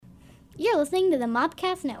You're listening to the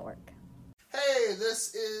Mopcast Network. Hey,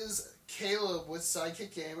 this is Caleb with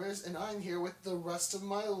Sidekick Gamers, and I'm here with the rest of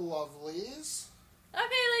my lovelies. I'm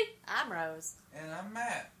Haley. I'm Rose. And I'm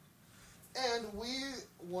Matt. And we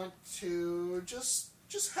want to just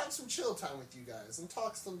have some chill time with you guys and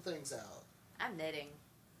talk some things out. I'm knitting.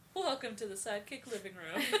 Welcome to the Sidekick living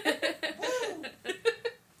room. Woo!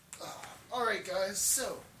 Alright guys,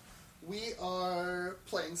 so we are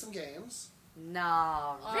playing some games.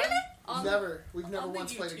 No, really? We've never on the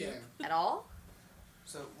once played a YouTube. game. At all?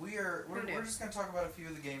 So we're just going to talk about a few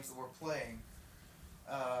of the games that we're playing.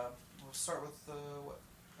 We'll start with what?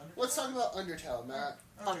 Undertale? Let's talk about Undertale, Matt.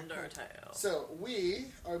 Okay, Undertale. So, we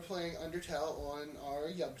are playing Undertale on our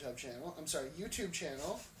YubTub channel. I'm sorry, YouTube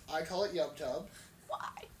channel. I call it YubTub. Why?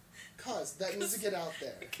 Cause that needs to get out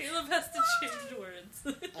there. Caleb has to change words.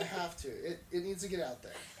 I have to. It needs to get out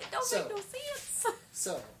there. It don't make no sense.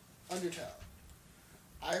 So, Undertale.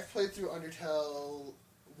 I've played through Undertale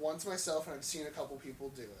once myself, and I've seen a couple people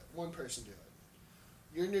do it. One person do it.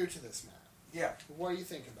 You're new to this, Matt. Yeah. What do you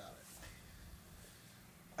think about it?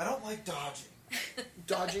 I don't like dodging.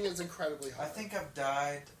 Dodging is incredibly hard. I think I've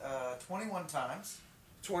died 21 times.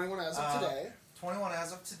 21 as of today. 21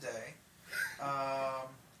 as of today.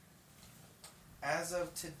 As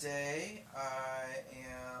of today,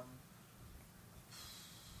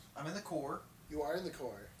 I'm in the core. You are in the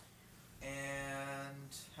core.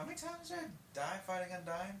 And how many times did I die fighting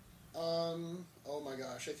Undying? Oh my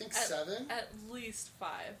gosh, I think 7. At least 5.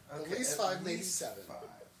 At least 5, maybe 7. 5.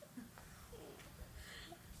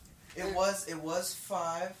 It was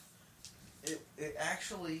 5. It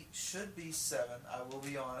actually should be 7, I will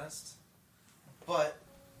be honest. But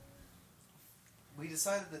we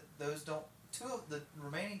decided that those don't, the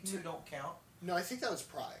remaining 2 don't count. No, I think that was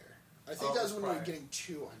prior. I think that was when we were getting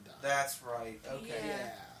 2 Undying. That's right, okay. Yeah.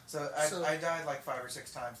 So I died like 5 or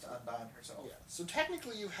 6 times to Undying herself. Yeah. So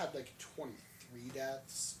technically you had like 23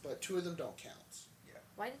 deaths, but 2 of them don't count. Yeah.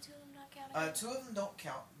 Why did 2 of them not count? 2 of them don't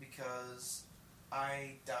count because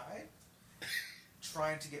I died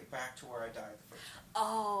trying to get back to where I died the first time.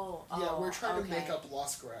 Oh, Yeah, we're trying to okay. make up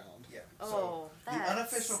lost ground. Yeah. Oh, So the that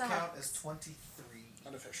unofficial sucks. count is 23.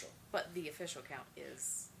 Unofficial. But the official count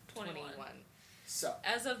is 21. So,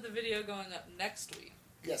 As of the video going up next week.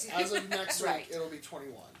 yes, as of next Right. week, it'll be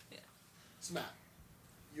 21. Yeah. So, Matt,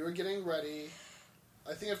 you're getting ready.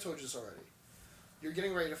 I think I've told you this already. You're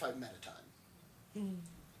getting ready to fight Metatime.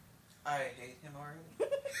 I hate him already.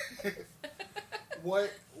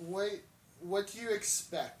 What do you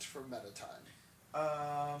expect from Metatime?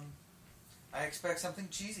 I expect something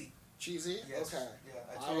cheesy. Cheesy? Yes. Okay. Yeah,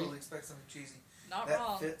 I totally expect something cheesy. Not that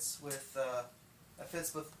wrong. fits with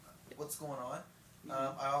what's going on.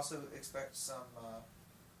 Mhm. I also expect some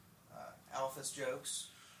Alphys jokes.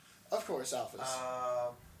 Of course, Alphys.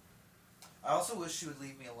 I also wish she would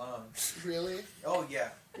leave me alone. Really? Oh yeah.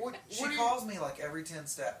 She do you- calls me like every 10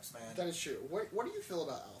 steps, man. That is true. What do you feel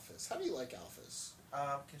about Alphys? How do you like Alphys?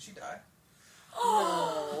 Can she die? No.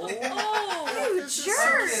 Oh, Alphys is so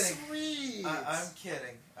jerk. sweet. I'm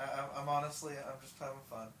kidding. I'm honestly, I'm just having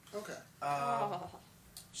fun. Okay.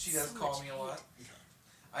 She does So call much me a hate. lot.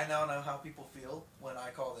 I now know how people feel when I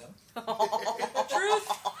call them. Truth.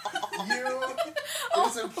 It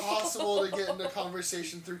is impossible to get into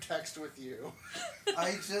conversation through text with you.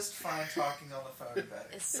 I just find talking on the phone better.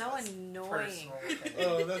 It's so annoying. Personal opinion.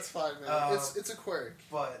 Oh, that's fine, man. It's a quirk.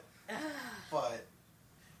 But Any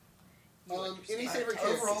favorite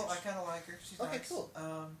characters? overall, I kind of like her. She's Okay, nice. cool.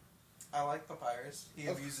 I like Papyrus. He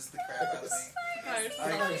abuses the crap out of me. Papyrus I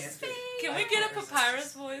voice. can't. Can we I get a can't resist.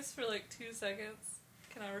 Papyrus voice for like 2 seconds?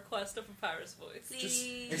 Can I request a Papyrus voice?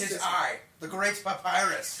 Please. It is I, the great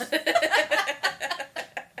Papyrus.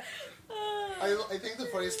 I think the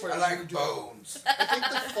funniest part I is like you do. bones. I think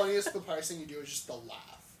the funniest Papyrus thing you do is just the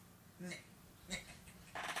laugh.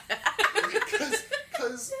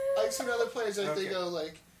 Because I've seen other players like they Okay. go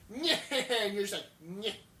like, "Nyeh," and you're just like,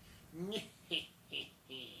 "Nyeh, nyeh."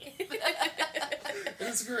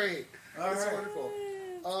 It's great. All It's right. wonderful.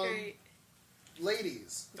 Great.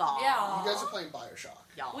 Ladies, Aw. you guys are playing Bioshock.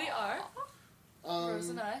 Y'all. We are. Rose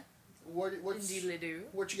and I. What's Indeedly do.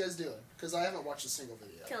 what you guys doing? Because I haven't watched a single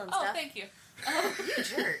video. Killing Oh, stuff. thank you. You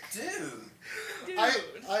jerk. Dude. Dude. I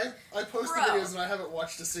post the Bro. videos and I haven't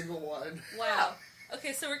watched a single one. Wow.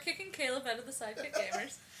 Okay, so we're kicking Caleb out of the Sidekick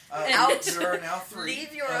Gamers. Out. There are now 3.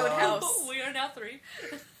 Leave your own house. We are now 3.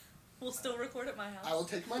 We'll still record at my house. I will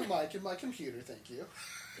take my mic and my computer, thank you.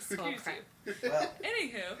 Excuse Oh, crap. you. Well,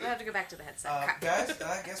 Anywho. We have to go back to the headset. Crap. guys,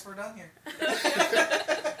 I guess we're done here.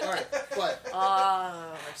 Alright, but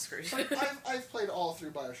Oh, we're screwed. I've played all through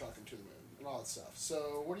Bioshock Into the Moon. and all that stuff.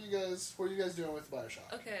 So, what are you guys doing with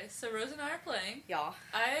Bioshock? Okay, so Rose and I are playing. Yeah.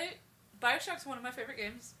 Bioshock's one of my favorite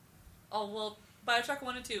games. Oh, well, Bioshock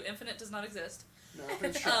 1 and 2, Infinite does not exist. No,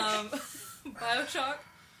 it's trash. Bioshock...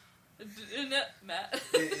 Matt.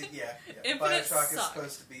 Yeah. Infinite Bioshock is sucked.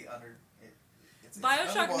 supposed to be under... It's an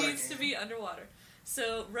Bioshock underwater needs game. to be underwater.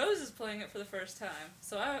 So Rose is playing it for the first time.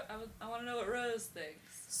 So I want to know what Rose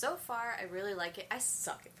thinks. So far, I really like it. I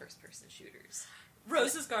suck at first-person shooters.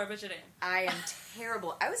 Rose is garbage at aim. I am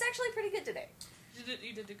terrible. I was actually pretty good today.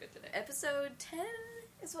 You did do good today. Episode 10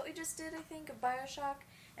 is what we just did, I think, of Bioshock.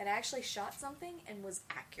 And I actually shot something and was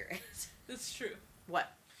accurate. It's true.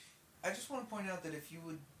 What? I just want to point out that if you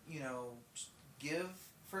would, give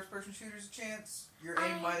first-person shooters a chance, your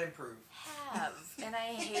aim might improve. Have, and I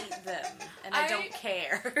hate them, and I don't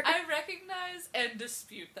care. I recognize and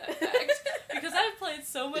dispute that fact because I've played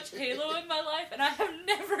so much Halo in my life, and I have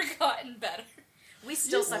never gotten better. We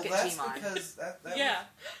still suck at that's Gmod. because that Yeah.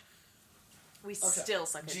 We still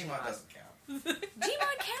suck at Gmod Gmod. doesn't count.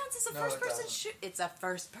 Gmod counts as a No, it first-person doesn't. shoot. It's a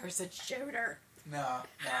first-person shooter. Nah.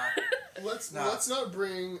 Let's not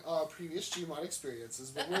bring previous Gmod experiences,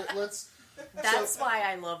 but let's. That's why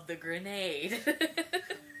I love the grenade.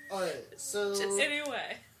 Alright, so.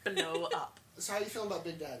 Anyway. Blow up. So, how you feeling about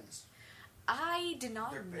Big Daddies? I did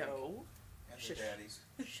not They're big. know. And Shush. their daddies.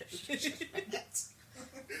 Shush. Yes.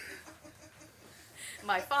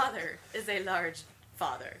 My father is a large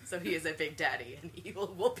father, so he is a big daddy, and he will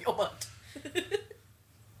whoop your butt.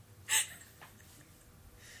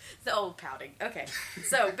 The old pouting. Okay.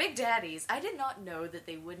 So, big daddies, I did not know that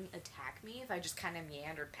they wouldn't attack me if I just kind of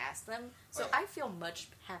meandered past them. So, I feel much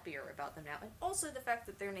happier about them now. And also the fact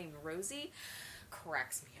that they're named Rosie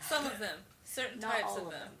cracks me up. Some of them. Certain Not types all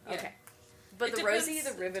of them. Yeah. Okay. But It the depends- Rosie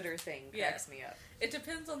the Riveter thing cracks me up. It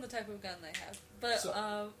depends on the type of gun they have. But,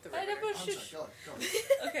 So- The I never I'm should... sorry, go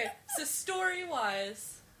on. Okay, so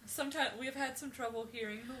story-wise, sometimes we've had some trouble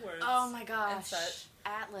hearing the words. Oh my and gosh. such.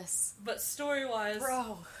 Atlas. But story-wise,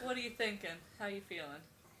 Bro. what are you thinking? How you feeling?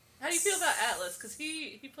 How do you feel about Atlas? Because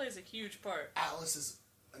he plays a huge part. Atlas is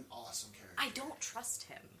an awesome character. I don't trust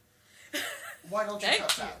him. Why don't you Thank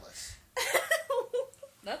trust you. Atlas?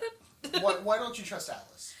 Nothing? Why don't you trust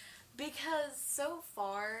Atlas? Because so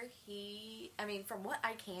far from what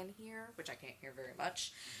I can hear, which I can't hear very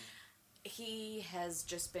much, he has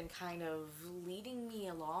just been kind of leading me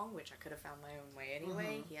along, which I could have found my own way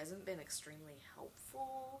anyway. Mm-hmm. He hasn't been extremely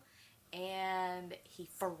helpful, and he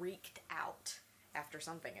freaked out after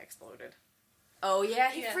something exploded. Oh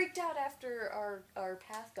yeah, he freaked out after our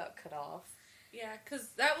path got cut off. Yeah, because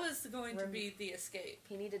that was going to be the escape.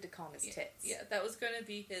 He needed to calm his tits. Yeah, that was going to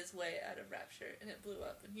be his way out of Rapture, and it blew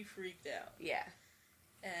up, and he freaked out. Yeah.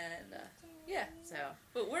 And, yeah. So.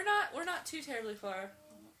 But we're not too terribly far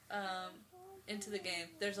into the game.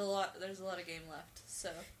 There's a lot of game left,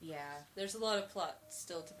 so Yeah. there's a lot of plot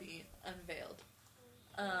still to be unveiled.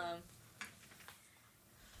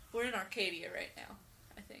 We're in Arcadia right now,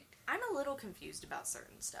 I think. I'm a little confused about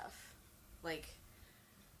certain stuff. Like,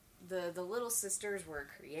 the little sisters were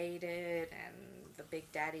created, and the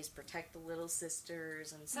big daddies protect the little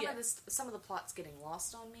sisters, and some of the plot's getting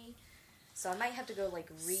lost on me. So I might have to go,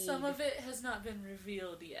 read... Some of it has not been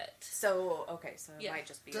revealed yet. So, okay, so it might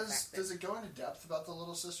just be a fact Does it go into depth about the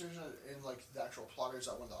little sisters in the actual plot, or is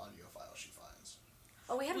that one of the audio files she finds?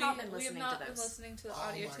 Oh, we have not been listening to those. We have not been listening to the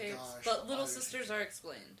audio my tapes, gosh, but the Little audio Sisters tapes. are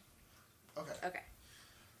explained. Okay. Okay.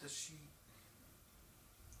 Does she...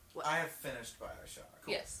 What? I have finished Bioshock.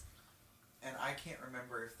 Yes. And I can't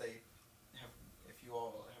remember if you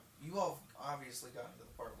all have obviously gotten to the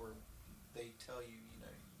part where they tell you, you can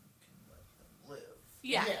let them live.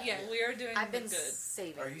 Yeah, Yeah. we are doing I've the been good.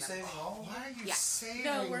 saving Are you them. saving all? Why are you Yeah. saving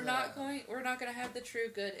No, we're not them? going to have the true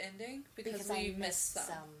good ending because we I missed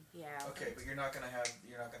some. Yeah. Okay, but you're not gonna have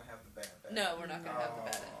the bad. No, we're not going to have the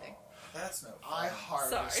bad ending. That's no fun. I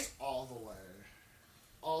harvest Sorry. all the way.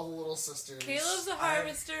 All the little sisters. Caleb's a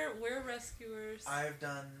harvester, we're rescuers. I've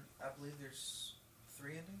done. I believe there's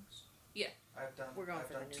 3 endings. Yeah. I've done. We're going I've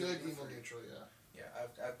for the done neutral. Good, 2 or evil, 3. neutral, yeah. Yeah,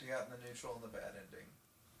 I've gotten the neutral and the bad ending.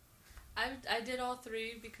 I did all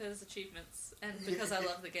 3 because achievements and because I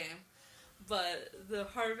love the game. But the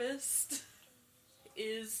harvest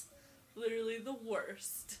is literally the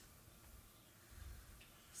worst.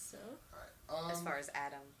 So, Alright. As far as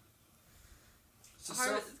Adam.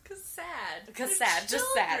 because sad. Because They're sad, just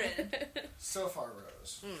children. sad. So far,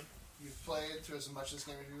 Rose, Mm. you've played through as much of this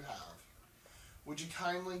game as you have. Would you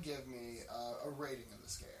kindly give me a rating of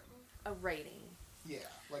this game? A rating. Yeah,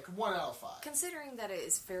 1 out of 5. Considering that it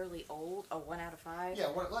is fairly old, a 1 out of 5. Yeah,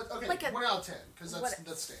 1 out of 10, because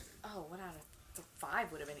that's standard. Oh, 1 out of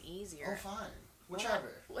 5 would have been easier. Oh, fine.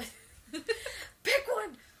 Whichever. Pick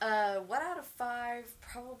one! 1 out of 5,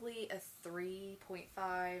 probably a 3.5.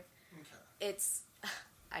 Okay. It's...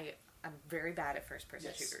 I'm very bad at first-person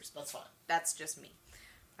Yes, shooters. that's fine. That's just me.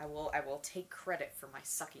 I will take credit for my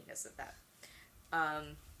suckiness at that.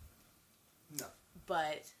 No.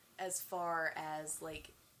 But as far as,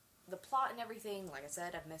 like, the plot and everything, like I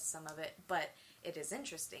said, I've missed some of it, but it is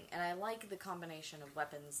interesting. And I like the combination of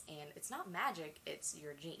weapons, and it's not magic, it's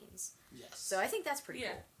your genes. Yes. So I think that's pretty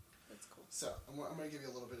cool. That's cool. So, I'm going to give you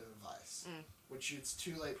a little bit of advice, which it's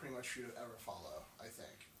too late pretty much for you to ever follow, I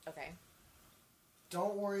think. Okay.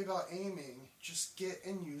 Don't worry about aiming, just get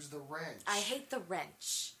and use the wrench. I hate the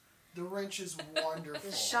wrench. The wrench is wonderful.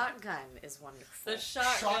 The shotgun is wonderful. The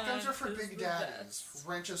Shotguns are for is big the daddies. best.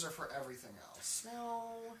 Wrenches are for everything else.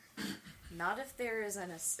 No. Not if there is a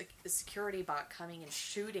security bot coming and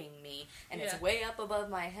shooting me, and it's way up above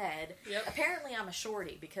my head. Yep. Apparently I'm a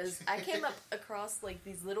shorty, because I came up across, like,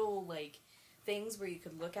 these little, like, things where you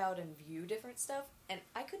could look out and view different stuff, and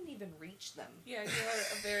I couldn't even reach them. Yeah, you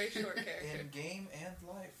are a very short character. In game and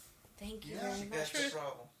life. Thank you Yeah, very That's much. the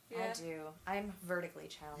problem. Yeah. I do. I'm vertically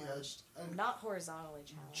challenged. Yeah, I'm not horizontally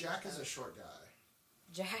challenged. Jack is though. a short guy.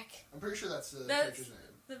 Jack? I'm pretty sure that's the That's character's name.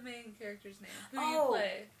 the main character's name. Who Oh, you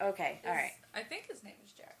play. okay, is- alright. I think his name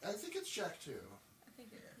is Jack. I think it's Jack too. I think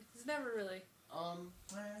he's never really.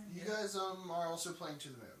 You guys are also playing To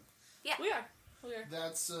the Moon. We are.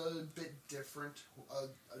 That's a bit different.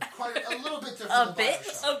 Quite a little bit different. A than bit?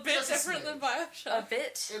 BioShock. A bit Just different smidge. than Bioshock. A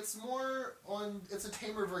bit? It's more on. It's a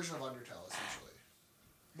tamer version of Undertale, essentially.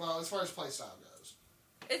 Well, as far as playstyle goes.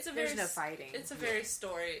 It's a There's very no fighting. It's a very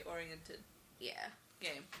story-oriented Yeah.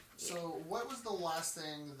 game. So, what was the last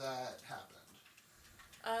thing that happened?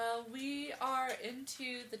 We are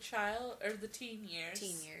into the teen years.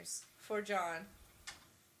 Teen years. For John.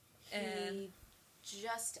 And He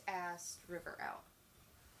just asked River out.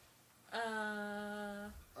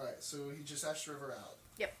 Alright, so he just asked River out.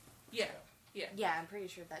 Yeah. Yeah, I'm pretty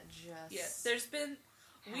sure that just... Yes. There's been...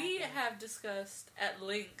 We happened. have discussed at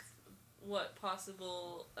length what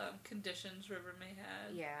possible conditions River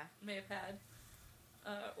may have had,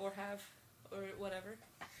 or whatever.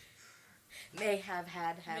 May have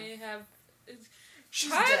had. May have.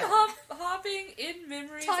 She's Time dead. hopping in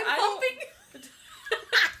memories. Time hopping?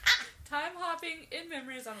 Time hopping in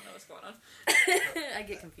memories. I don't know what's going on. I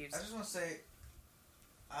get confused. I just want to say,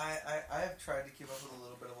 I have tried to keep up with a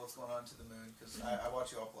little bit of what's going on To the Moon, because I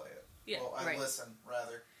watch you all play it. Yeah. Well, I Right. listen,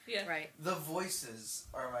 rather. Yeah. Right. The voices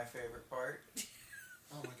are my favorite part.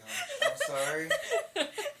 Oh my gosh. I'm sorry.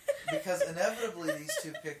 Because inevitably these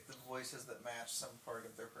two pick the voices that match some part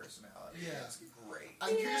of their personality. Yeah. It's great.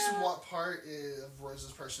 I'm curious what part of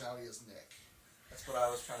Rose's personality is Nick. That's what I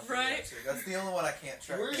was trying to figure Right. out too. That's the only one I can't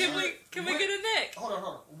track. Where's Can down. we get a Nick? Hold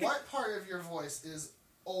on. What part of your voice is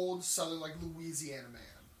old Southern, like Louisiana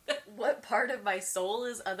man? What part of my soul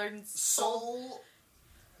is other than Soul,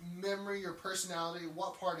 memory, or personality,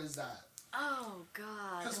 what part is that? Oh,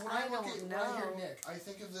 God. Because when I when I don't hear know. Nick, I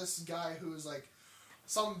think of this guy who's like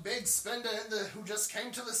some big spender who just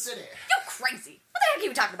came to the city. You're crazy. What the heck are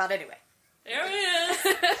you talking about anyway? There he is.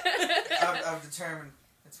 I've determined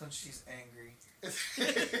it's when she's angry.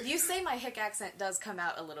 You say my hick accent does come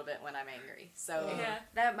out a little bit when I'm angry, so Yeah.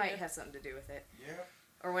 that might have something to do with it. Yeah.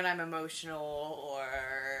 Or when I'm emotional,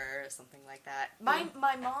 or something like that. My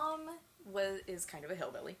mom is kind of a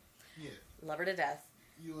hillbilly. Yeah. Love her to death.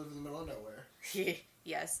 You live in the middle of nowhere.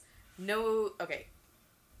 Yes. No, okay.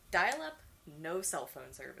 Dial-up, no cell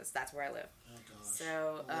phone service. That's where I live. Oh gosh.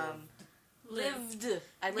 So, Lived.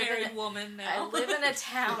 I live Married in woman now. I live in a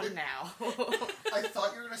town now. I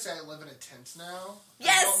thought you were going to say I live in a tent now.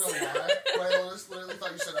 Yes! I don't know why. But I literally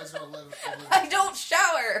thought you said I was going to live. I don't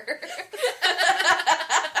shower.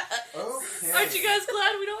 Okay. Aren't you guys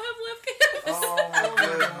glad we don't have webcams? Oh my Oh my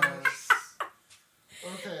goodness.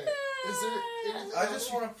 Okay. Is there anything I else just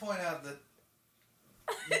you- want to point out that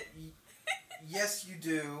yes, you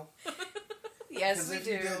do. Yes, 'Cause we if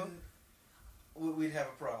you do. didn't, we'd have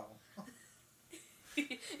a problem.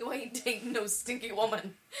 You ain't dating no stinky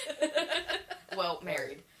woman. Well,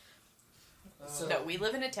 married. So- No, we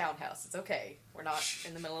live in a townhouse. It's okay. We're not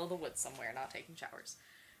in the middle of the woods somewhere, not taking showers.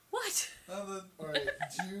 What? Alright,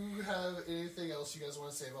 do you have anything else you guys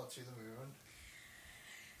want to say about To the Moon?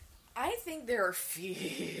 I think there are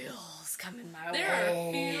feels coming my There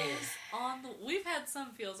way. are feels on the. We've had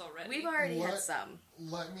some feels already. We've already had What? some.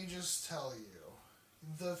 Let me just tell you,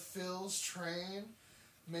 the Phil's train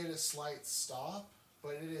made a slight stop,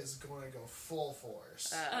 but it is going to go full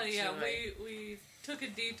force. Oh yeah, joy. we took a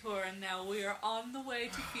detour and now we are on the way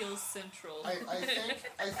to Feels Central. I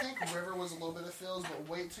think River was a little bit of Phil's, but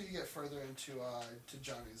wait till you get further into to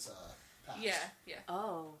Johnny's Pass. Yeah.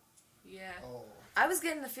 Oh. Yeah. Oh. I was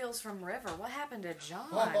getting the feels from River. What happened to John?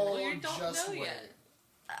 Oh, Well, you don't just know wait. yet.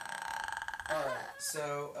 Alright,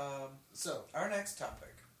 so, So, our next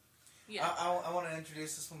topic. Yeah. I want to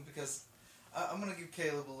introduce this one because I'm going to give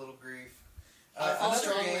Caleb a little grief. I feel Another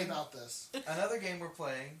strongly game, about this. another game we're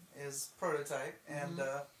playing is Prototype, and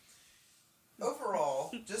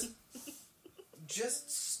overall,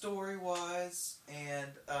 just story-wise and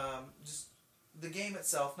just the game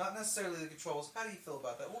itself, not necessarily the controls. How do you feel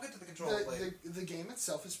about that? We'll get to the controls later. The game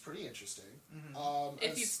itself is pretty interesting. Mm-hmm.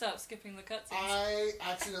 If you stop skipping the cutscenes. I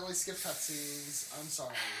accidentally skipped cutscenes. I'm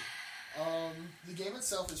sorry. The game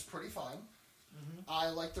itself is pretty fun. Mm-hmm. I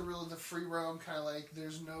like the free roam, kind of like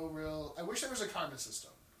there's no real... I wish there was a karma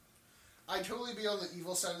system. I'd totally be on the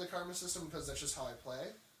evil side of the karma system because that's just how I play.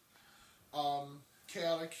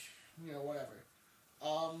 Chaotic, whatever.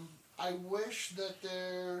 I wish that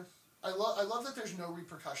there... I love that there's no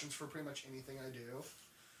repercussions for pretty much anything I do.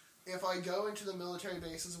 If I go into the military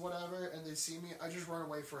bases, whatever, and they see me, I just run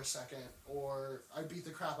away for a second, or I beat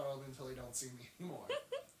the crap out of them until they don't see me anymore.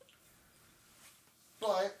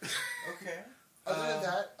 But... Okay. Other than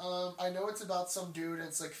that, I know it's about some dude and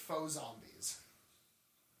it's like faux zombies.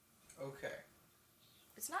 Okay.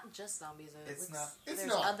 It's not just zombies. It's looks- not- It's There's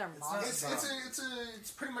not. other It's not monsters. It's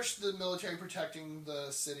pretty much the military protecting the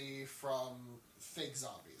city from fake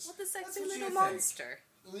zombies. What the sexy what you little think. monster?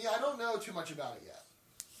 Yeah, I don't know too much about it yet.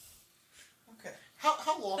 Okay.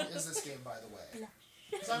 How long is this game, by the way?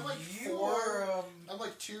 'Cause I'm like I'm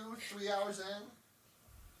like 2-3 hours in.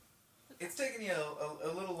 It's taken you a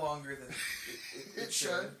little longer than it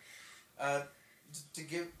should. To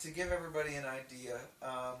give everybody an idea,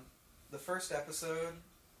 the first episode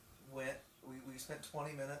we spent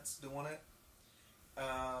 20 minutes doing it,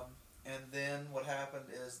 and then what happened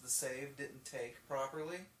is the save didn't take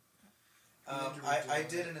properly. I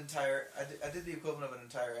did the equivalent of an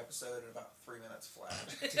entire episode in about 3 minutes flat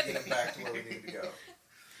to get it back to where we needed to go.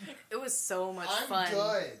 It was so much I'm fun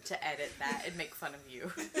good. to edit that and make fun of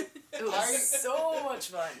you. It was so much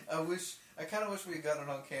fun. I kind of wish we had gotten it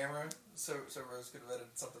on camera so Rose could have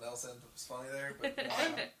edited something else in that was funny there. But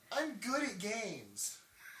I'm good at games.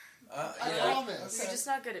 I yeah, promise. You're just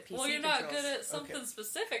not good at PC Well, you're not controls. good at something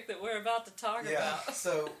specific that we're about to talk Yeah. about.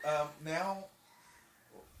 So now,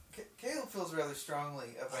 Caleb feels rather strongly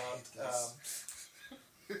I hate about.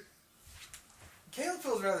 this. Caleb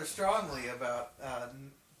feels rather strongly about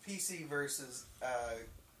PC versus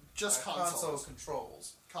Just console consoles.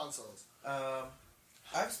 controls. Consoles.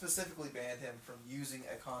 I've specifically banned him from using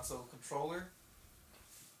a console controller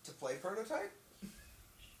to play Prototype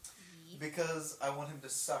because I want him to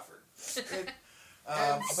suffer.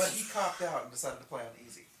 But he copped out and decided to play on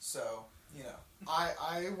easy. So,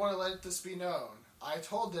 I want to let this be known. I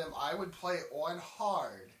told them I would play on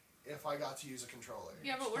hard if I got to use a controller.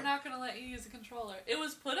 Yeah, but we're not going to let you use a controller. It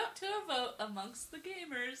was put up to a vote amongst the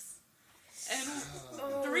gamers, and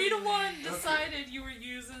 3-1 decided you were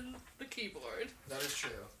using the keyboard. That is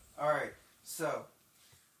true. Alright, so,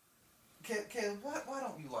 Caleb, why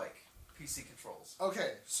don't you like PC controls?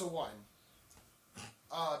 Okay, so one.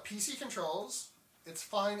 PC controls, it's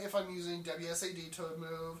fine if I'm using WSAD to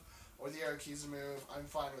move or the arrow keys to move. I'm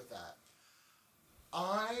fine with that.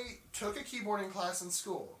 I took a keyboarding class in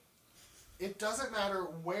school. It doesn't matter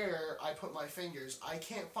where I put my fingers. I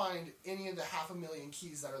can't find any of the 500,000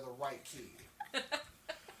 keys that are the right key.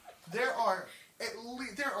 There are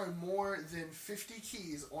more than 50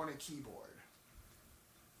 keys on a keyboard.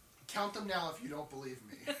 Count them now if you don't believe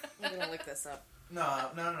me. I'm gonna look this up. No.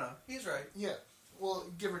 He's right. Yeah, well,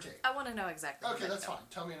 give or take. I want to know exactly. Okay, what that's I know. fine.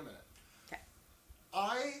 Tell me in a minute. Okay.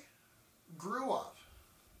 I grew up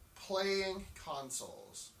playing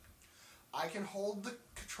consoles. I can hold the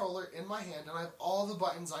controller in my hand and I have all the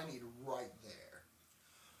buttons I need right there.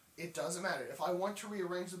 It doesn't matter. If I want to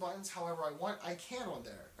rearrange the buttons however I want, I can on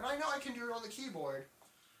there. And I know I can do it on the keyboard.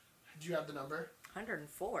 Do you have the number?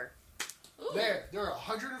 104. Ooh. There are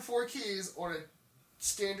 104 keys on a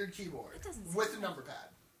standard keyboard It doesn't with a sound- number pad.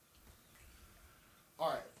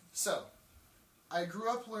 Alright, so I grew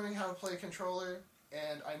up learning how to play a controller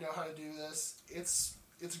and I know how to do this. It's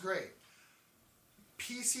great.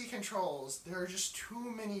 PC controls, there are just too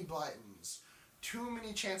many buttons, too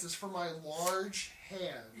many chances for my large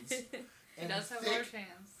hands He and does have thick large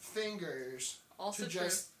hands. fingers Also to true.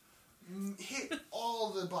 just hit all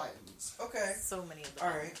the buttons. Okay. So many of them.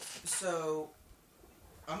 Alright, so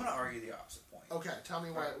I'm going to argue the opposite point. Okay, tell me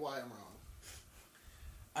why I'm wrong.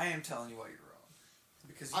 I am telling you why you're wrong.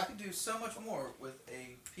 Because you can do so much more with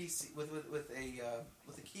a PC, with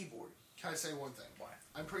a keyboard. Can I say one thing? Why?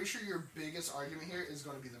 I'm pretty sure your biggest argument here is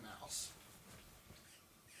going to be the mouse.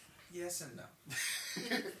 Yes and no.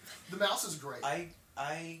 The mouse is great.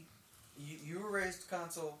 You were raised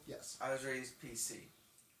console. Yes. I was raised PC.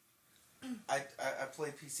 I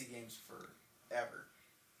played PC games forever.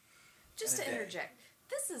 Just to interject,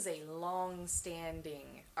 this is a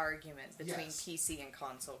long-standing argument between PC and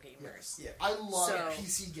console gamers. Yes. Yeah. I love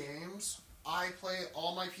PC games. I play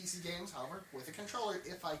all my PC games, however, with a controller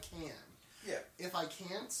if I can. Yeah. If I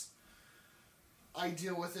can't, I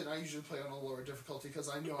deal with it, and I usually play on a lower difficulty because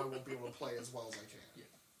I know I won't be able to play as well as I can. Yeah.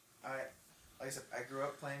 Like I said, I grew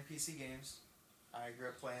up playing PC games. I grew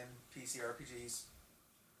up playing PC RPGs.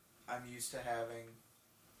 I'm used to having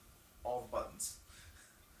all the buttons.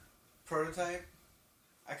 Prototype,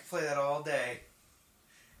 I can play that all day.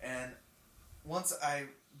 And once I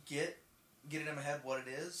get it in my head what it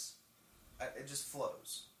is, it just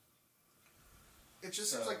flows. It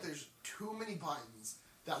just seems like there's too many buttons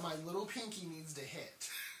that my little pinky needs to hit.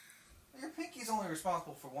 Your pinky's only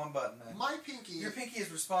responsible for one button, man. My pinky... Your pinky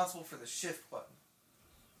is responsible for the shift button.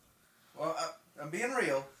 Well, I'm being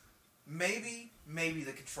real. Maybe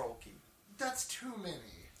the control key. That's too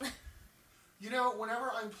many. You know,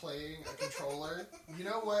 whenever I'm playing a controller, you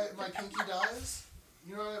know what my pinky does?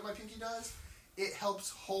 You know what my pinky does? It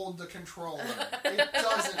helps hold the controller. It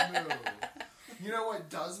doesn't move. You know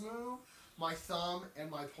what does move? My thumb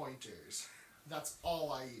and my pointers. That's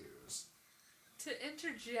all I use. To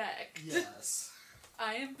interject. Yes.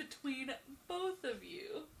 I am between both of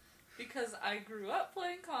you because I grew up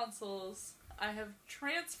playing consoles. I have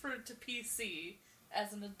transferred to PC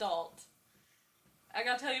as an adult. I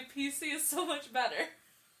gotta tell you, PC is so much better.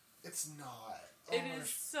 It's not. It is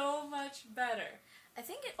so much better. I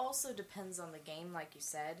think it also depends on the game, like you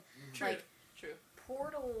said. True. Like, True.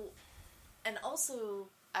 Portal, and also,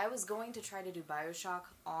 I was going to try to do Bioshock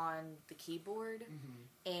on the keyboard,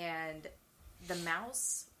 and the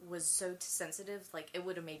mouse was so sensitive, like, it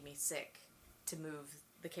would have made me sick to move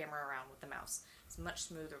the camera around with the mouse. It's much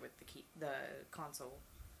smoother with the console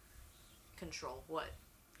control. What?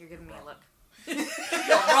 You're giving me a look. You're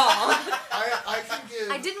wrong. I can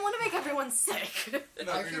give... I didn't want to make everyone sick.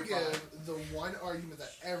 I can give the one argument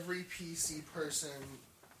that every PC person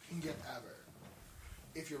can give ever.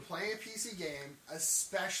 If you're playing a PC game,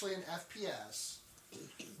 especially an FPS,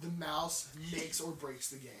 the mouse makes or breaks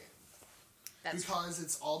the game. Because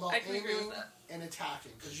it's all about aiming and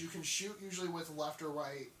attacking. Because you can shoot usually with left or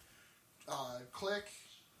right click,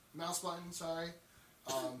 mouse button,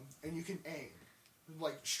 and you can aim.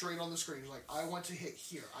 Like, straight on the screen. Like, I want to hit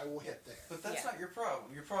here. I will hit there. But that's not your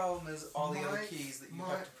problem. Your problem is all the other keys that you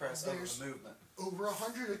have to press over the movement. Over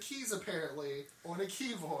 100 keys, apparently, on a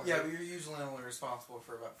keyboard. Yeah, but you're usually only responsible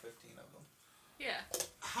for about 15 of them. Yeah.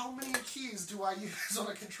 How many keys do I use on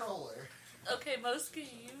a controller? Okay, most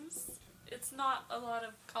games, it's not a lot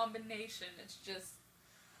of combination. It's just,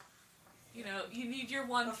 you know, you need your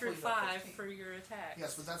 1 through 5 for your attacks.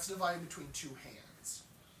 Yes, but that's divided between two hands.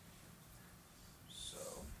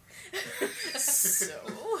 So?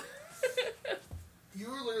 You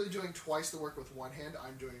were literally doing twice the work with one hand.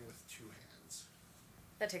 I'm doing it with two hands.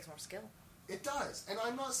 That takes more skill. It does. And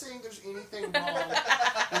I'm not saying there's anything wrong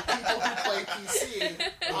with people who play PC.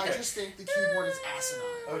 I just think the keyboard is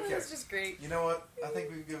asinine. Okay. That's just great. You know what? I think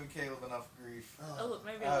we've given Caleb enough grief.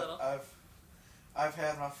 Maybe a little. I've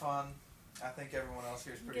had my fun. I think everyone else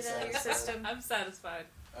here is pretty Get out of your satisfied. system. I'm satisfied.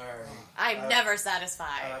 Alright. I'm never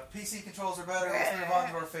satisfied. PC controls are better. Let's move on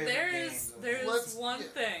to our favorite games. There's one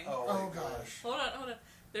thing. Oh gosh. Hold on.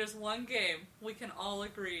 There's one game we can all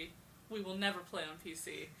agree we will never play on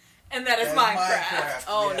PC. And that is Minecraft.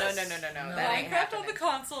 Oh, yes. no. That ain't Minecraft on happening. the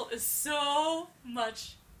console is so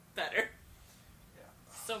much better. Yeah.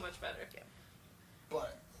 So much better. Yeah.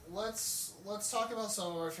 But let's talk about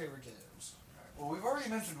some of our favorite games. Well, we've already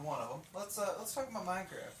mentioned one of them. Let's talk about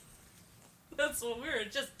Minecraft. That's what we were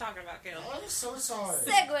just talking about, Caleb. I'm so sorry.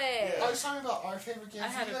 Segue! I was talking about our favorite games. I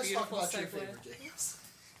had you a guys talk beautiful about your segue. favorite games.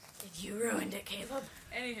 You ruined it, Caleb.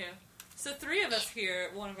 Anywho, so 3 of us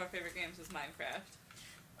here, one of our favorite games is Minecraft.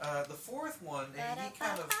 The fourth one, he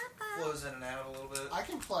kind of flows in and out a little bit. I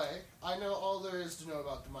can play. I know all there is to know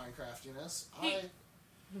about the Minecraftiness.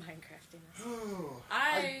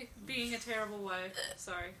 I, being a terrible wife,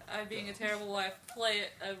 play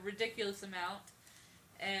it a ridiculous amount,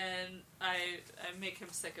 and I make him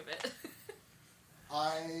sick of it.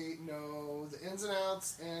 I know the ins and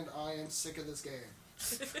outs, and I am sick of this game.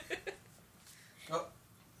 Oh,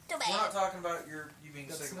 we're not talking about you being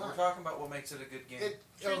That's sick. not. We're talking about what makes it a good game.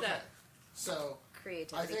 True that. So,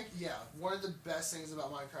 Creativity. I think, one of the best things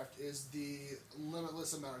about Minecraft is the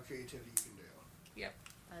limitless amount of creativity you can do. Yep.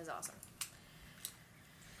 That is awesome.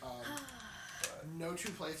 No two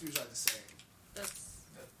playthroughs are the same. That's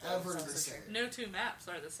ever sounds the so same. No two maps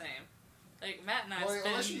are the same. Like, Matt and I Well,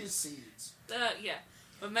 unless spent... you use seeds. Yeah.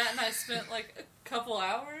 But Matt and I spent, like, a couple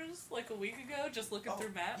hours, like, a week ago, just looking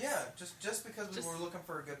through maps. Yeah, just because we were looking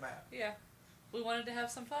for a good map. Yeah. We wanted to have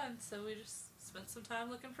some fun, so we just spent some time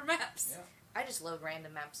looking for maps. Yeah. I just load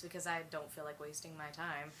random maps because I don't feel like wasting my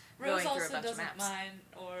time Rose going through a also bunch of doesn't maps. mind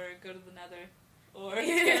or go to the nether or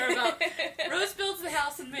care about... Rose builds the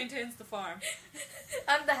house and maintains the farm.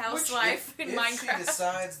 I'm the housewife in if Minecraft. she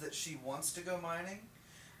decides that she wants to go mining,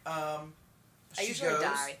 I she usually goes.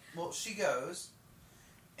 die. Well, she goes,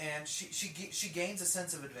 and she gains a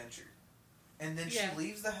sense of adventure, and then Yeah. she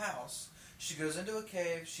leaves the house. She goes into a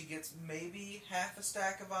cave. She gets maybe half a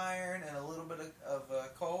stack of iron and a little bit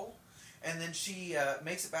of coal, and then she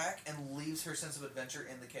makes it back and leaves her sense of adventure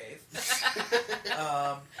in the cave.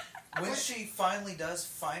 When she finally does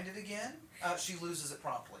find it again, she loses it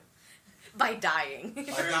promptly By dying. by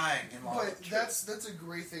dying in lava. But that's a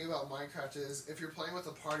great thing about Minecraft is if you're playing with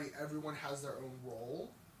a party, everyone has their own role.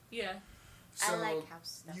 Yeah. So I like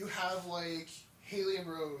house stuff. you have like Haley and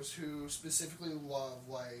Rose who specifically love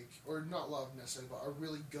or not love necessarily, but are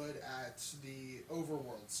really good at the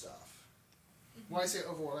overworld stuff. Mm-hmm. When I say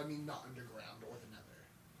overworld, I mean not underground or the nether.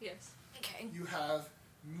 Yes. Okay. You have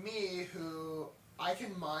me who I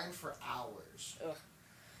can mine for hours. Ugh.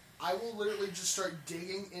 I will literally just start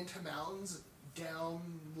digging into mountains, down,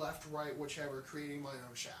 left, right, whichever, creating my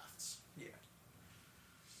own shafts. Yeah.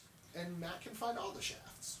 And Matt can find all the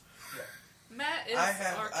shafts. Yeah. Matt is I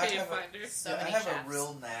have our cave a- finder. So Yeah, I many have shafts. a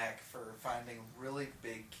real knack for finding really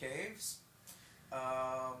big caves,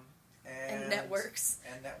 And networks.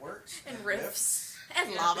 and networks, And rifts.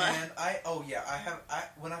 And Yeah. lava. And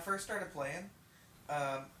when I first started playing,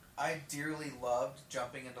 I dearly loved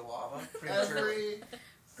jumping into lava prematurely. Every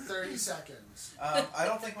 30 seconds. I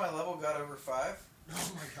don't think my level got over 5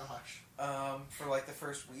 Oh my gosh. for like the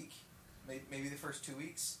first week, maybe the first 2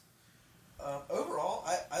 weeks. Overall,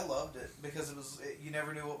 I loved it because you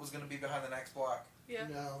never knew what was going to be behind the next block. Yeah.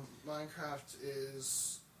 No, Minecraft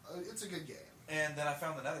is... it's a good game. And then I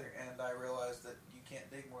found the nether, and I realized that you can't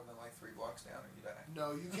dig more than like 3 blocks down or you die.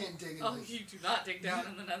 No, you can't dig in Oh, the... you do not dig down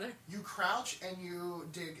in the nether. You crouch and you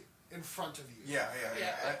dig in front of you. Yeah.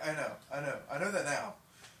 Yeah. I know that now.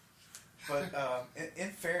 But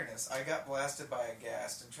in fairness, I got blasted by a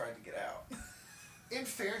ghast and tried to get out. In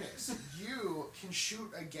fairness, you can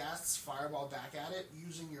shoot a ghast's fireball back at it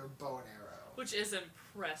using your bow and arrow. Which is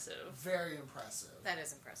impressive. Very impressive. That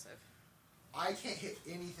is impressive. I can't hit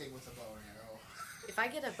anything with a bow and arrow. If I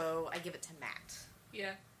get a bow, I give it to Matt.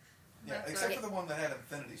 Yeah. Yeah, That's except right. for the one that had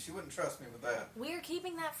infinity. She wouldn't trust me with that. We're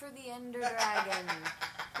keeping that for the Ender Dragon.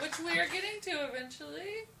 Which we are getting to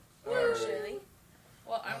eventually. Actually.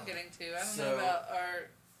 Well, I'm getting to. I don't So- know about our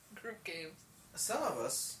group games. Some of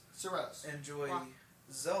us So, Rose. enjoy Wow.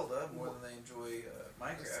 Zelda more than they enjoy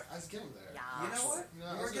Minecraft. I was getting there. Yeah. You know what? No, I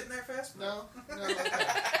You was were getting there fast. No, okay.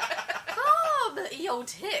 Oh, but your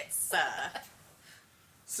tits.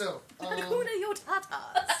 So, Hakuna your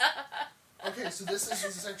tatas. okay, so this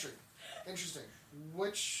is interesting.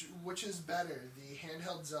 Which is better, the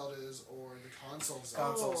handheld Zeldas or the console Zeldas?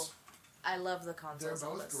 Consoles. I love the console They're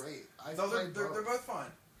both Zeldas. great. I've Though played they're both. both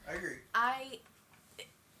fine. I agree.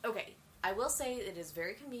 Okay, I will say it is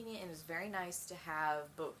very convenient and it's very nice to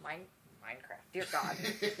have both Minecraft. Dear God.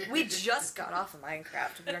 We just got off of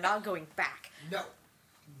Minecraft. We're not going back. No.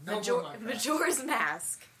 No more Minecraft. Majora's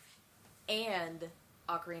Mask and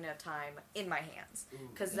Ocarina of Time in my hands. Ooh.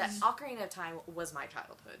 Because that Ocarina of Time was my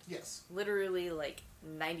childhood. Yes. Literally, like,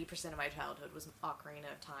 90% of my childhood was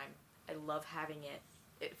Ocarina of Time. I love having it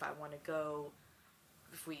if I want to go,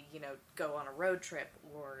 if we, go on a road trip,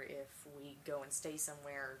 or if we go and stay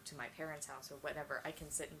somewhere to my parents' house or whatever, I can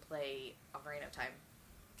sit and play Ocarina of Time.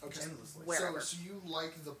 Okay. Endlessly. Wherever. So you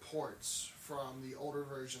like the ports from the older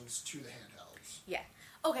versions to the handhelds? Yeah.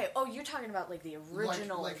 Okay, you're talking about, like, the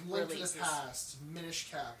original like Link to releases. the Past,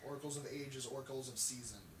 Minish Cap, Oracles of Ages, Oracles of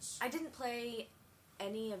Seasons. I didn't play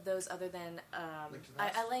any of those other than, Link to the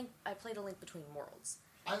Past? I played A Link Between Worlds.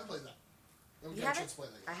 I haven't played that. I haven't You got a haven't? chance to play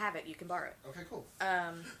that I yet. have it, you can borrow it. Okay, cool.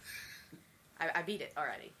 I beat it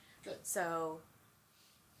already. Good. So,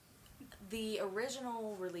 the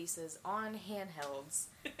original releases on handhelds.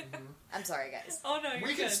 I'm sorry, guys. Oh no, you're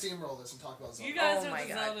We can good. steamroll this and talk about Zelda. You guys Oh are my the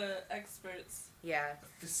God. Zelda experts. Yeah.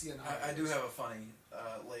 Aficionados. I do have a funny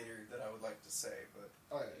later that I would like to say, but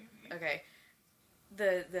Alright. Okay.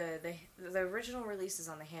 The original releases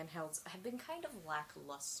on the handhelds have been kind of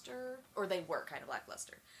lackluster, or they were kind of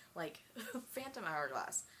lackluster. Like Phantom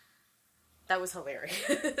Hourglass. That was hilarious.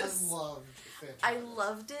 I loved Phantom I Menace.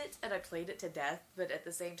 loved it, and I played it to death, but at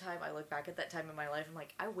the same time, I look back at that time in my life, I'm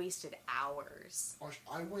like, I wasted hours. Gosh,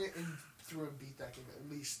 I went and through and beat that game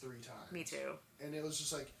at least 3 times. Me too. And it was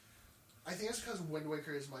just like, I think it's because Wind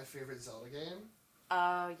Waker is my favorite Zelda game.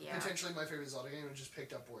 Yeah. Potentially my favorite Zelda game, and just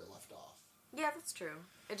picked up where it left off. Yeah, that's true.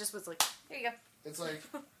 It just was like, here you go. It's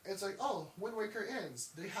like, oh, Wind Waker ends.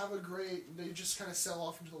 They just kind of sell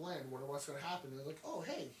off into the land, wonder what's going to happen. They're like, oh,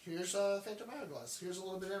 hey, here's Phantom Hourglass. Here's a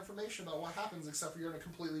little bit of information about what happens, except for you're in a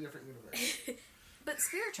completely different universe. But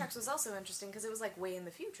Spirit Tracks was also interesting because it was like way in the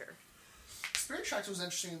future. Spirit Tracks was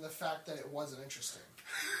interesting in the fact that it wasn't interesting.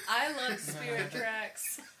 I love Spirit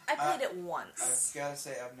Tracks. I played it once. I've got to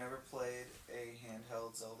say, I've never played a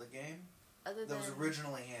handheld Zelda game Other that than was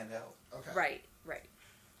originally handheld. Okay. right.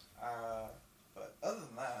 But other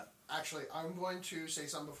than that, Actually, I'm going to say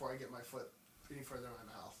something before I get my foot any further in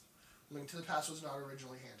my mouth. Link to the Past was not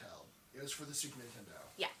originally handheld. It was for the Super Nintendo.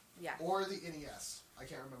 Yeah. Or the NES. I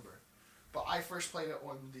can't remember. But I first played it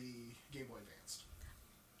on the Game Boy Advance.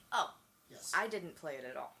 Oh, Yes. I didn't play it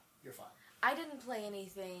at all. You're fine. I didn't play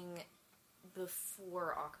anything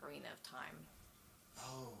before Ocarina of Time.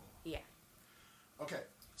 Oh. Yeah. Okay,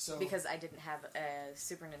 so... Because I didn't have a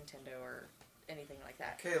Super Nintendo or anything like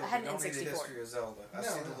that. Caleb, I had you an don't need the N64. history of Zelda. I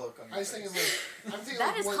see the look on your I was face. thinking, like... I'm thinking, That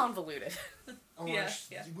like, is what- convoluted. Oh, Yeah, gosh,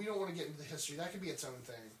 yeah. We don't want to get into the history. That could be its own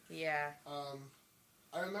thing. Yeah.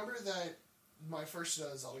 I remember that my first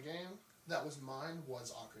Zelda game that was mine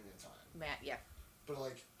was Ocarina of Time. Man, yeah. But,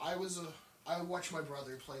 like, I watched my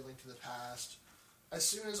brother play Link to the Past. As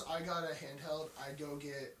soon as I got a handheld, I'd go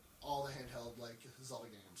get all the handheld, like, Zelda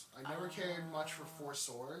games. I never cared much for Four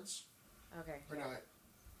Swords. Okay. Or yeah. no,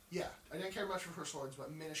 yeah, I didn't care much for Four Swords,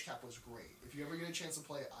 but Minish Cap was great. If you ever get a chance to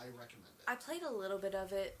play it, I recommend it. I played a little bit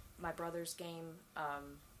of it, my brother's game,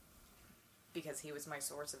 because he was my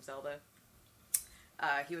source of Zelda.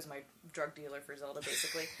 He was my drug dealer for Zelda,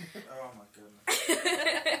 basically. Oh my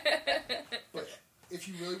goodness. But if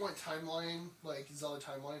you really want timeline, like Zelda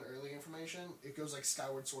timeline early information, it goes like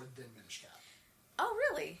Skyward Sword, then Minish Cap. Oh,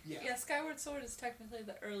 really? Yeah, Skyward Sword is technically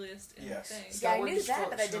the earliest in Yes. the thing. Yeah, I Skyward knew that, Sword-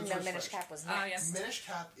 but I didn't know Skyward Minish Sword Cap was Ah, next. yes. Minish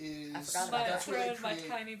Cap is... I forgot about My, that. That's where they my create...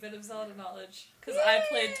 tiny bit of Zelda knowledge. Because I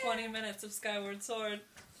played 20 minutes of Skyward Sword.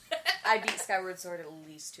 I beat Skyward Sword at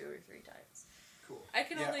least 2 or 3 times. Cool. I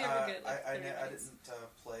can only ever get like I 30 minutes.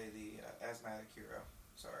 didn't play the asthmatic hero.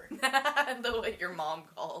 Sorry. The way your mom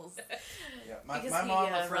calls. Yeah, Because my he,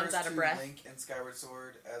 mom runs refers out of to breath. Link and Skyward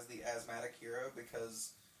Sword as the asthmatic hero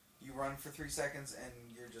because you run for 3 seconds and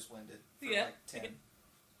you're just winded for Yeah. like 10.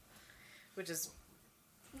 Which is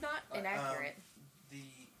not inaccurate.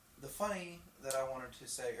 The funny that I wanted to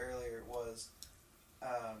say earlier was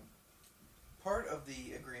part of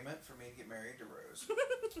the agreement for me to get married to Rose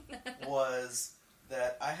was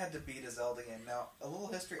that I had to beat a Zelda game. Now, a little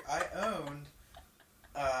history. I owned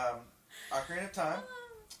Ocarina of Time,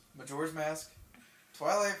 Majora's Mask,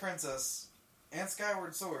 Twilight Princess, and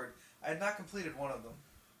Skyward Sword. I had not completed one of them.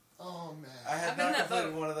 Oh, man. I had I'm in not that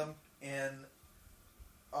completed boat. one of them in,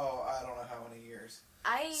 I don't know how many years.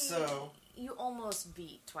 You almost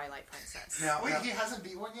beat Twilight Princess. Now, Wait, he hasn't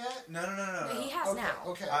beat one yet? no. He has Okay, now.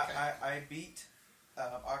 okay. I beat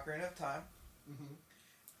Ocarina of Time, Mm-hmm.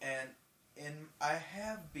 and I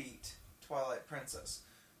have beat Twilight Princess.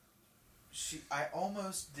 I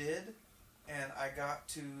almost did, and I got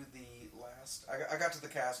to the last. I got to the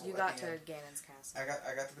castle. You at got the to end. Ganon's castle.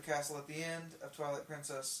 I got to the castle at the end of Twilight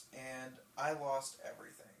Princess, and I lost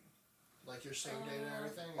everything. Like your save data and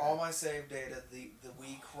everything? All my save data. The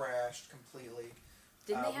Wii crashed completely.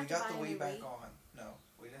 Didn't they have we to got buy the a new Wii back Wii? on. No,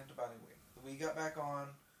 we didn't have to buy any Wii. The Wii got back on.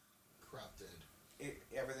 Corrupted.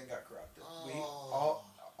 Everything got corrupted. Oh.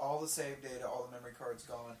 All the save data, all the memory cards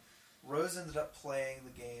gone. Rose ended up playing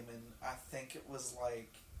the game, and I think it was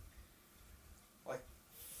like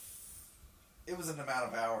it was an amount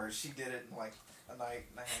of hours. She did it in like a night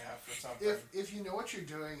and a half or something. If you know what you're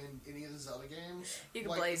doing in any of the Zelda games, You can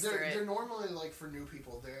like, blaze through it. They're normally, like, for new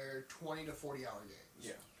people, they're 20 to 40 hour games.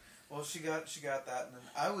 Yeah. Well, she got that, and then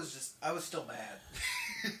I was still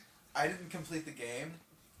mad. I didn't complete the game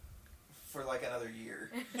for like another year.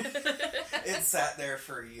 It sat there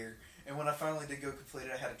for a year, and when I finally did go complete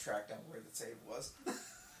it, I had to track down where the save was.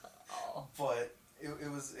 But it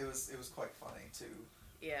was quite funny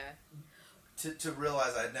Yeah. to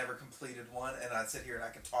realize I'd never completed one, and I'd sit here and I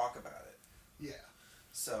could talk about it. Yeah.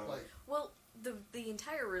 So Like, Well,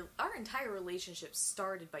 our entire relationship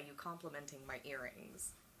started by you complimenting my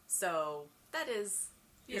earrings. So that is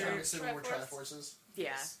you're Your assuming we're Triforce? Triforces?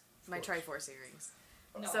 yes. my course. Triforce earrings.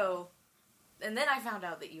 No. So, and then I found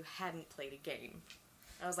out that you hadn't played a game.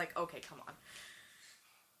 I was like, okay, come on.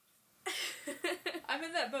 I'm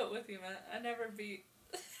in that boat with you, man. I never beat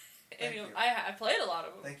any of you. them. I played a lot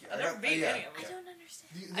of them. Thank you. I never beat any of I them. don't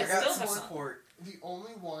understand. I I got still some have not. support. The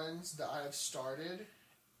only ones that I have started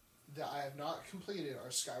that I have not completed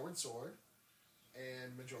are Skyward Sword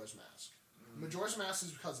and Majora's Mask. Majora's Mask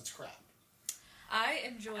is because it's crap. I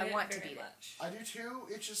enjoy I it want to very beat it. much. I do too.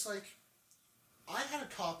 It's just like I had a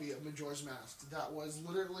copy of Majora's Mask that was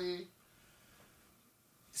literally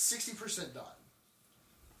 60% done,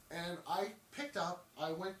 and I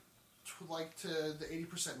went to the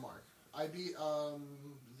 80% mark. I beat the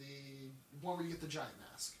one where you get the giant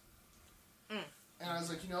mask, and I was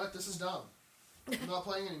like, you know what, this is dumb. I'm not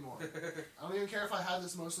playing anymore. I don't even care if I had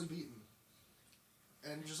this mostly beaten,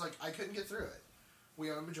 and just like I couldn't get through it. We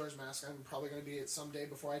own Majora's Mask. I'm probably going to beat it someday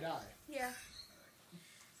before I die. Yeah.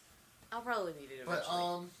 I'll probably beat it But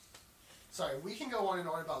eventually. sorry, we can go on and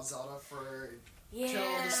on about Zelda for Yeah.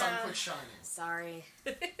 till the sun quits shining. Sorry.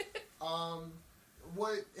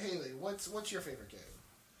 Haley? What's your favorite game,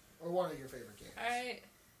 or one of your favorite games? Alright,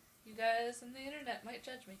 you guys on the internet might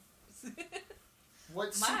judge me.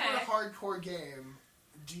 What My- super hardcore game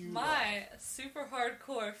do you? My super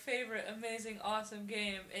hardcore favorite amazing awesome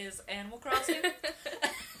game is Animal Crossing.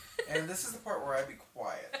 And this is the part where I be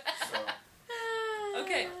quiet. So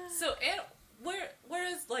Okay, so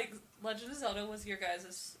whereas like Legend of Zelda was your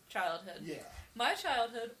guys' childhood, Yeah. my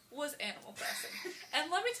childhood was Animal Crossing. And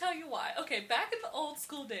let me tell you why. Okay, back in the old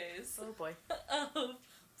school days Oh boy. of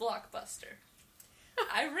Blockbuster,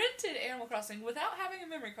 I rented Animal Crossing without having a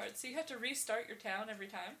memory card, so you had to restart your town every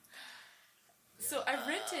time. So I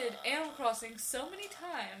rented Animal Crossing so many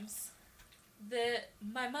times that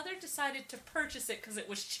my mother decided to purchase it because it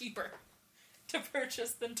was cheaper to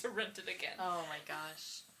purchase than to rent it again. Oh my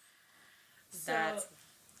gosh. So That's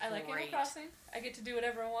I like Animal great. Crossing. I get to do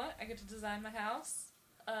whatever I want. I get to design my house.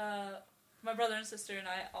 My brother and sister and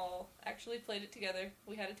I all actually played it together.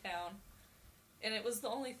 We had a town. And it was the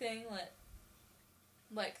only thing that,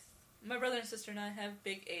 like, my brother and sister and I have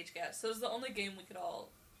big age gaps. So it was the only game we could all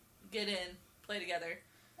get in, play together,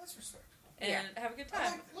 that's respectable. and have a good I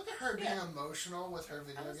time. like, look at her being Yeah. emotional with her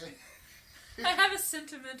video game. I have a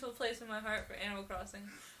sentimental place in my heart for Animal Crossing.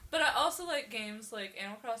 But I also like games like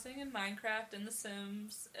Animal Crossing and Minecraft and The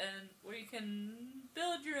Sims, and where you can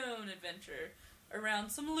build your own adventure around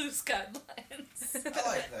some loose guidelines. I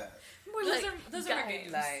like that. more Those like are my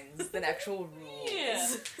games. guidelines than actual rules. Yeah,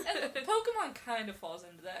 and Pokemon kind of falls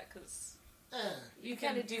into that because You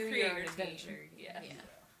kind of do create your own team. adventure. Yeah.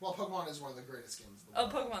 Well, Pokemon is one of the greatest games in the Oh,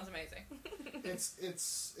 world. Pokemon's amazing. It's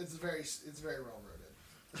very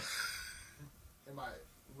railroaded. Am I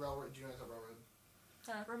railroad? Do you know what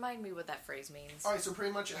railroad? Remind me what that phrase means. All right, so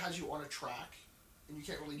pretty much it has you on a track, and you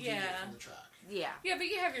can't really deviate Yeah. from the track. Yeah. Yeah, but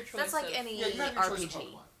you have your choice. That's like of- any Yeah, you have your choice of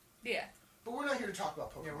RPG. Pokemon. Yeah. But we're not here to talk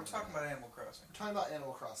about Pokemon. Yeah, we're talking about Animal Crossing. We're talking about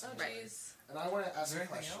Animal Crossing. Oh, today. jeez. And I want to Is ask there a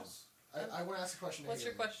anything question. else? I want to ask a question. to What's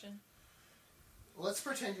your Haley. question? Let's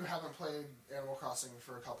pretend you haven't played Animal Crossing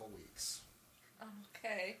for a couple weeks.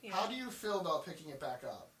 Okay. Yeah. How do you feel about picking it back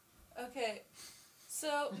up? Okay,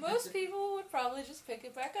 so most people would probably just pick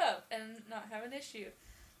it back up and not have an issue.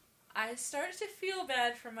 I start to feel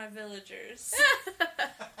bad for my villagers.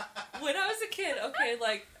 When I was a kid, okay,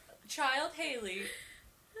 like, child Haley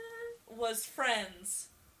was friends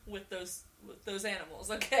with those animals,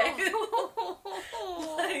 okay?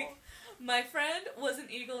 Like, my friend was an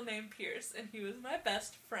eagle named Pierce, and he was my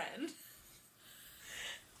best friend.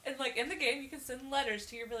 And, like, in the game, you can send letters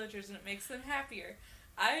to your villagers, and it makes them happier.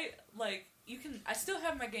 I still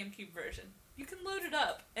have my GameCube version. You can load it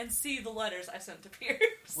up and see the letters I sent to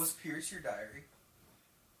Pierce. Was Pierce your diary?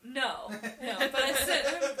 No, but I sent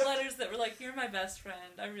him letters that were like, "You're my best friend.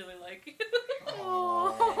 I really like you."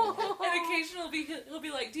 Oh. And occasionally he'll be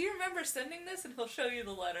like, "Do you remember sending this?" And he'll show you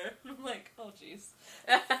the letter. And I'm like, "Oh, jeez."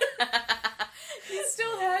 He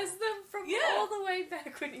still has them from Yeah. all the way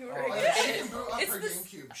back when you were Oh, a Like, kid. she can boot up It's her the-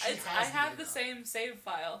 GameCube. She has I have the data. same save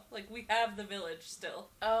file. Like, we have the village still.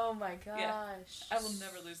 Oh my gosh. Yeah. I will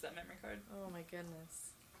never lose that memory card. Oh my goodness.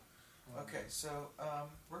 Okay, so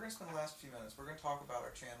we're going to spend the last few minutes. We're going to talk about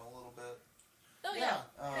our channel a little bit. Oh, yeah.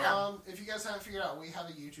 Yeah. If you guys haven't figured out, we have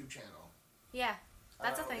a YouTube channel. Yeah,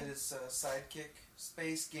 that's a thing. It is Sidekick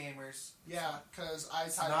Space Gamers. Yeah, because I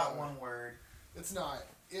It's typoed. not one word. It's not.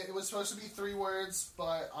 It was supposed to be 3 words,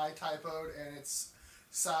 but I typoed, and it's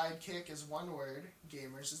Sidekick is 1 word,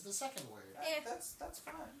 Gamers is the 2nd word. That's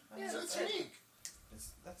fine. Yeah, So it's unique.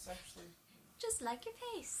 That's actually... Just like your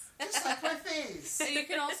face. Just like my face. So you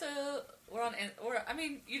can also,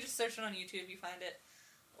 you just search it on YouTube, you find it.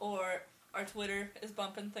 Or our Twitter is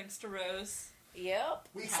bumping thanks to Rose. Yep.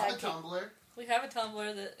 We have a Sidekick. Tumblr. We have a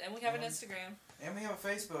Tumblr and we have an Instagram. And we have a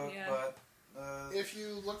Facebook, Yeah. but If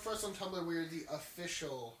you look for us on Tumblr, we're the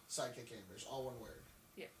official Sidekick Gamers, all one word.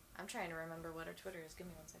 I'm trying to remember what our Twitter is. Give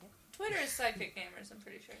me 1 second. Twitter is Sidekick Gamers, I'm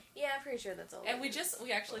pretty sure. Yeah, I'm pretty sure that's all. And we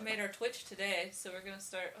actually made our Twitch today, so we're gonna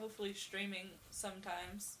start hopefully streaming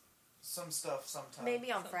sometimes. Some stuff sometime.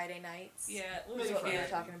 Maybe on Friday nights. Yeah, Is what we were yeah.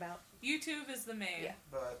 talking about. YouTube is the main. Yeah.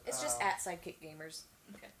 But It's just at Sidekick Gamers.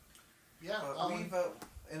 Okay. Yeah, we've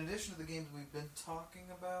in addition to the games we've been talking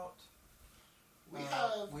about,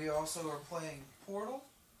 we also are playing Portal.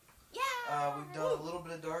 Yeah. We've done a little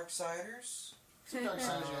bit of Darksiders. some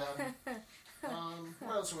Darksiders, yeah.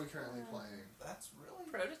 What else are we currently playing? That's really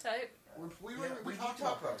Prototype. We talked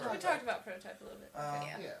about Prototype. We talked about Prototype a little bit.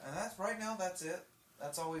 Yeah. And that's right now. That's it.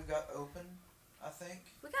 That's all we've got open, I think.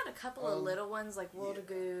 We got a couple of little ones like World of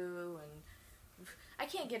Goo, and I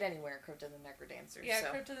can't get anywhere Crypt of the Necrodancer. Yeah, so.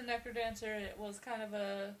 Crypt of the Necrodancer, it was kind of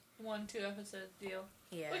a 1-2 episode deal.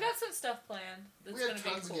 Yeah. We got some stuff planned. That's We have gonna be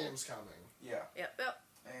tons cool. of games coming. Yeah. Yep.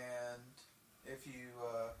 And if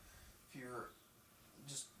you're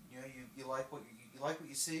just you like what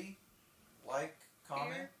you see, like,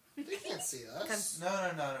 comment. They can't see us. No.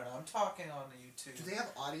 I'm talking on the YouTube. Do they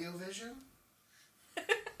have audio vision?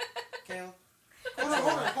 Caleb?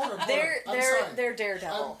 Hold on. They're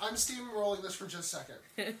Daredevil. I'm steamrolling this for just a second.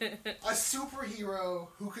 A superhero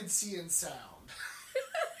who could see and sound.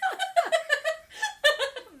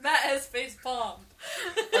 Matt has face palmed.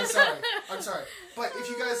 I'm sorry. But if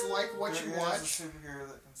you guys like what you There is watch, a superhero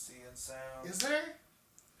that can see and sound. is there?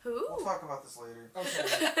 Who? We'll talk about this later.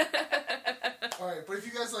 Okay. Alright, but if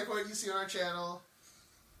you guys like what you see on our channel,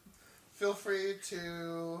 feel free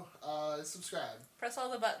to subscribe. Press all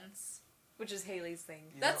the buttons. Which is Haley's thing.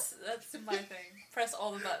 That's my thing. Press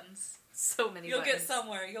all the buttons. So many You'll buttons. get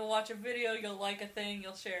somewhere. You'll watch a video, you'll like a thing,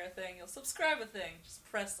 you'll share a thing, you'll subscribe a thing. Just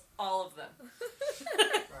press all of them.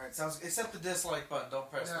 Alright, sounds except the dislike button. Don't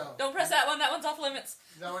press No. that. Don't press that one. That one's off limits.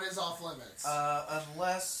 That one is off limits.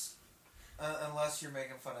 Unless you're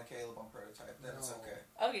making fun of Caleb on Prototype, then it's No.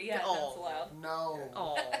 okay. Okay, yeah, Oh. that's allowed. No.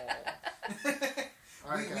 Oh.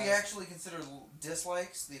 Alright, we guys. actually consider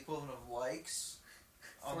dislikes the equivalent of likes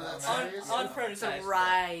on For that that matter. series? On Prototype.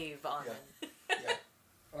 Thrive on Yeah. them. Yeah.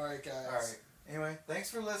 Alright, guys. Alright. Anyway, thanks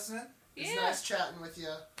for listening. It's Yeah. nice chatting with you.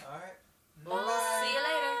 Alright. See you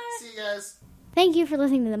later. See you guys. Thank you for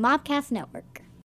listening to the Mopcast Network.